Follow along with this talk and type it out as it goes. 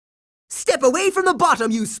Step away from the bottom,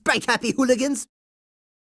 you spank-happy hooligans!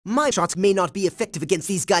 My shots may not be effective against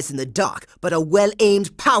these guys in the dark, but a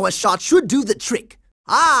well-aimed power shot should do the trick.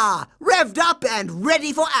 Ah, revved up and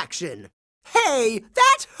ready for action. Hey,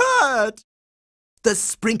 that hurt! The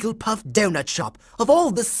Sprinkle Puff Donut Shop, of all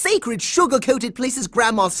the sacred sugar-coated places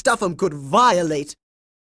Grandma Stuff-'em could violate.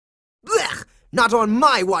 Blech! Not on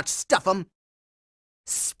my watch, Stuff-'em!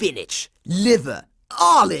 Spinach, liver,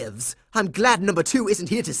 olives. I'm glad number 2 isn't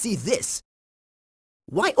here to see this.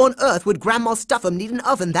 Why on earth would Grandma Stuff-'em need an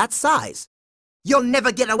oven that size? You'll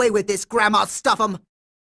never get away with this, Grandma Stuff-'em!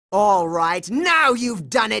 All right, now you've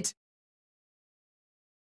done it!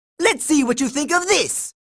 Let's see what you think of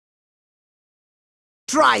this!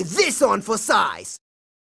 Try this on for size!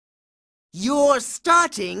 You're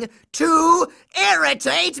starting to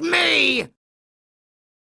irritate me!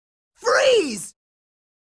 Freeze!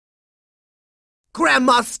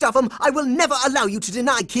 Grandma Stuff-'em, I will never allow you to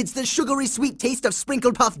deny kids the sugary sweet taste of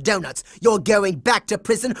Sprinkle Puff donuts. You're going back to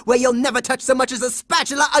prison where you'll never touch so much as a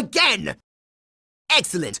spatula again!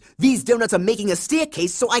 Excellent! These donuts are making a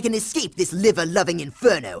staircase so I can escape this liver-loving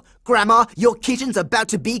inferno. Grandma, your kitchen's about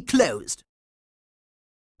to be closed.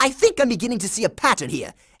 I think I'm beginning to see a pattern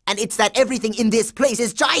here, and it's that everything in this place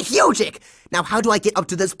is gigantic! Now how do I get up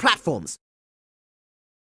to those platforms?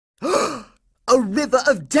 A river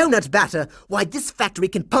of donut batter! Why, this factory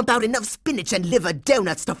can pump out enough spinach and liver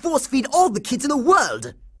donuts to force-feed all the kids in the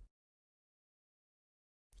world!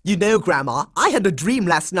 You know, Grandma, I had a dream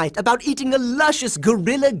last night about eating a luscious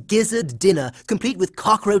gorilla gizzard dinner, complete with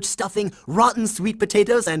cockroach stuffing, rotten sweet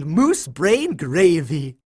potatoes, and moose brain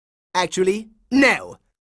gravy. Actually, no.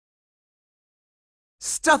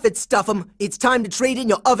 Stuff it, Stuff-'em. It's time to trade in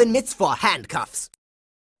your oven mitts for handcuffs.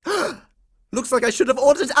 Looks like I should have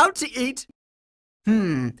ordered out to eat.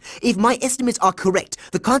 If my estimates are correct,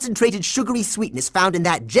 the concentrated sugary sweetness found in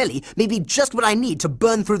that jelly may be just what I need to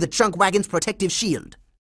burn through the chunk wagon's protective shield.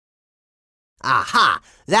 Aha!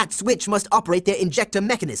 That switch must operate their injector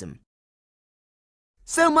mechanism.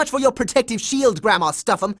 So much for your protective shield, Grandma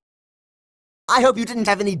Stuff-'em. I hope you didn't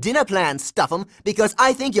have any dinner plans, Stuff-'em, because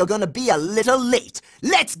I think you're gonna be a little late.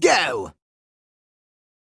 Let's go!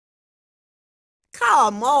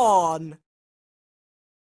 Come on!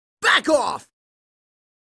 Back off!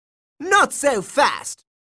 Not so fast!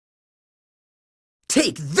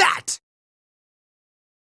 Take that!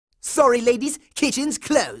 Sorry, ladies, kitchen's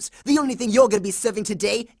closed. The only thing you're gonna be serving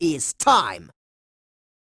today is time.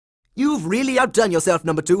 You've really outdone yourself,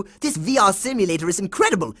 number 2. This VR simulator is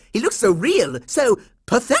incredible. He looks so real, so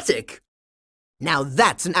pathetic. Now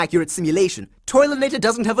that's an accurate simulation. Toilinator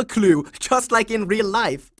doesn't have a clue, just like in real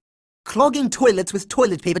life. Clogging toilets with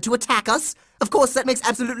toilet paper to attack us? Of course, that makes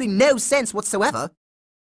absolutely no sense whatsoever.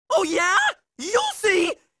 Oh yeah? You'll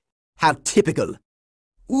see! How typical.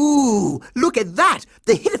 Ooh, look at that!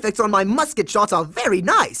 The hit effects on my musket shots are very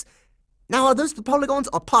nice. Now, are those the polygons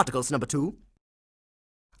or particles, number 2?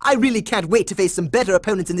 I really can't wait to face some better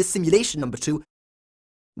opponents in this simulation, number 2.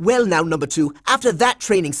 Well now, number 2, after that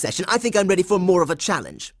training session, I think I'm ready for more of a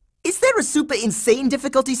challenge. Is there a super insane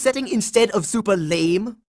difficulty setting instead of super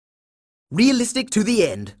lame? Realistic to the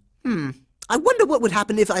end. I wonder what would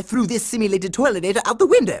happen if I threw this simulated toilinator out the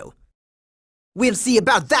window. We'll see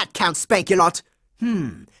about that, Count Spankulot.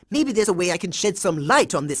 Maybe there's a way I can shed some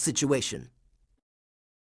light on this situation.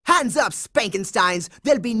 Hands up, Spankensteins!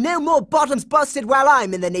 There'll be no more bottoms busted while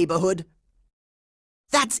I'm in the neighborhood.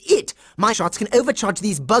 That's it! My shots can overcharge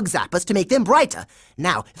these bug zappers to make them brighter.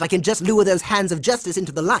 Now, if I can just lure those hands of justice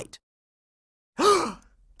into the light.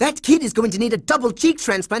 That kid is going to need a double cheek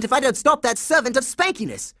transplant if I don't stop that servant of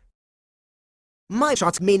spankiness. My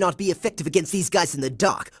shots may not be effective against these guys in the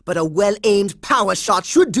dark, but a well-aimed power shot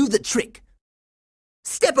should do the trick.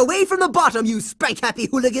 Step away from the bottom, you spank-happy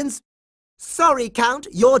hooligans! Sorry, Count,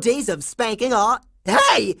 your days of spanking are...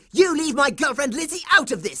 Hey! You leave my girlfriend Lizzie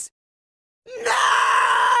out of this! No!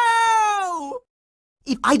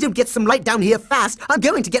 If I don't get some light down here fast, I'm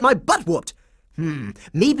going to get my butt whooped.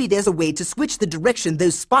 Maybe there's a way to switch the direction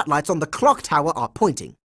those spotlights on the clock tower are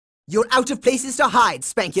pointing. You're out of places to hide,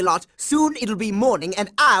 Spankulot. Soon it'll be morning and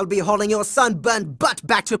I'll be hauling your sunburned butt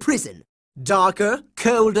back to prison. Darker,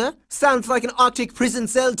 colder, sounds like an Arctic prison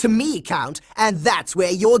cell to me, Count, and that's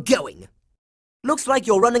where you're going. Looks like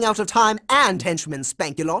you're running out of time and henchmen,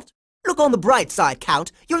 Spankulot. Look on the bright side,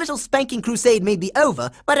 Count. Your little spanking crusade may be over,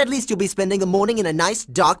 but at least you'll be spending the morning in a nice,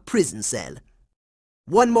 dark prison cell.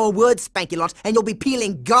 One more word, Spankulot, and you'll be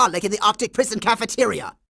peeling garlic in the Arctic prison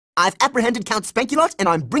cafeteria. I've apprehended Count Spankulot, and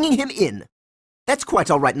I'm bringing him in. That's quite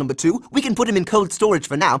all right, number 2. We can put him in cold storage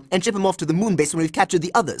for now and ship him off to the moon base when we've captured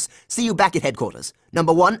the others. See you back at headquarters.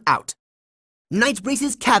 Number 1, out.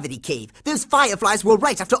 Nightbrace's cavity cave. Those fireflies were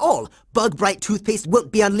right after all. Bug-Bright toothpaste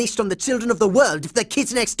won't be unleashed on the children of the world if the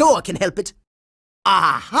kids next door can help it.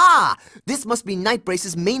 Aha! This must be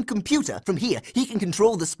Nightbrace's main computer. From here, he can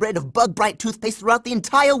control the spread of Bug-Bright toothpaste throughout the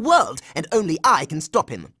entire world, and only I can stop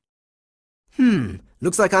him.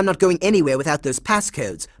 Looks like I'm not going anywhere without those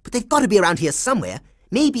passcodes, but they've got to be around here somewhere.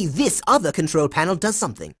 Maybe this other control panel does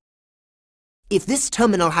something. If this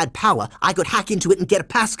terminal had power, I could hack into it and get a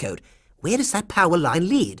passcode. Where does that power line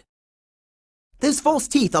lead? Those false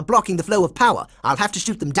teeth are blocking the flow of power. I'll have to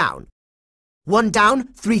shoot them down. 1 down,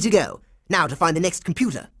 3 to go. Now to find the next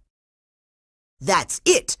computer. That's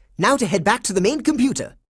it! Now to head back to the main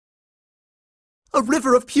computer. A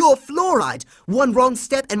river of pure fluoride! 1 wrong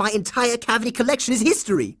step and my entire cavity collection is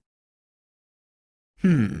history!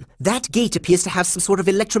 That gate appears to have some sort of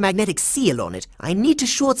electromagnetic seal on it. I need to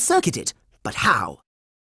short-circuit it. But how?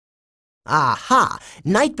 Aha!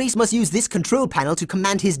 Nightbrace must use this control panel to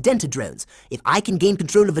command his dentadrones. If I can gain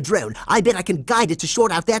control of a drone, I bet I can guide it to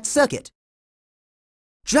short out that circuit.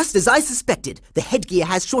 Just as I suspected, the headgear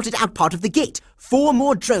has shorted out part of the gate. 4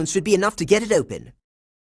 more drones should be enough to get it open.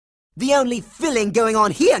 The only filling going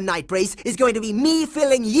on here, Nightbrace, is going to be me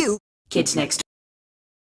filling you. Kids next.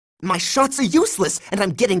 My shots are useless, and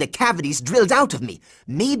I'm getting the cavities drilled out of me.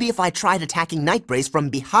 Maybe if I tried attacking Nightbrace from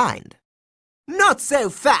behind. Not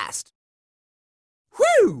so fast!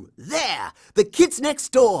 Whew! There! The kids next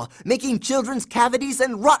door, making children's cavities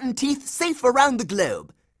and rotten teeth safe around the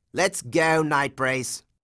globe. Let's go, Nightbrace.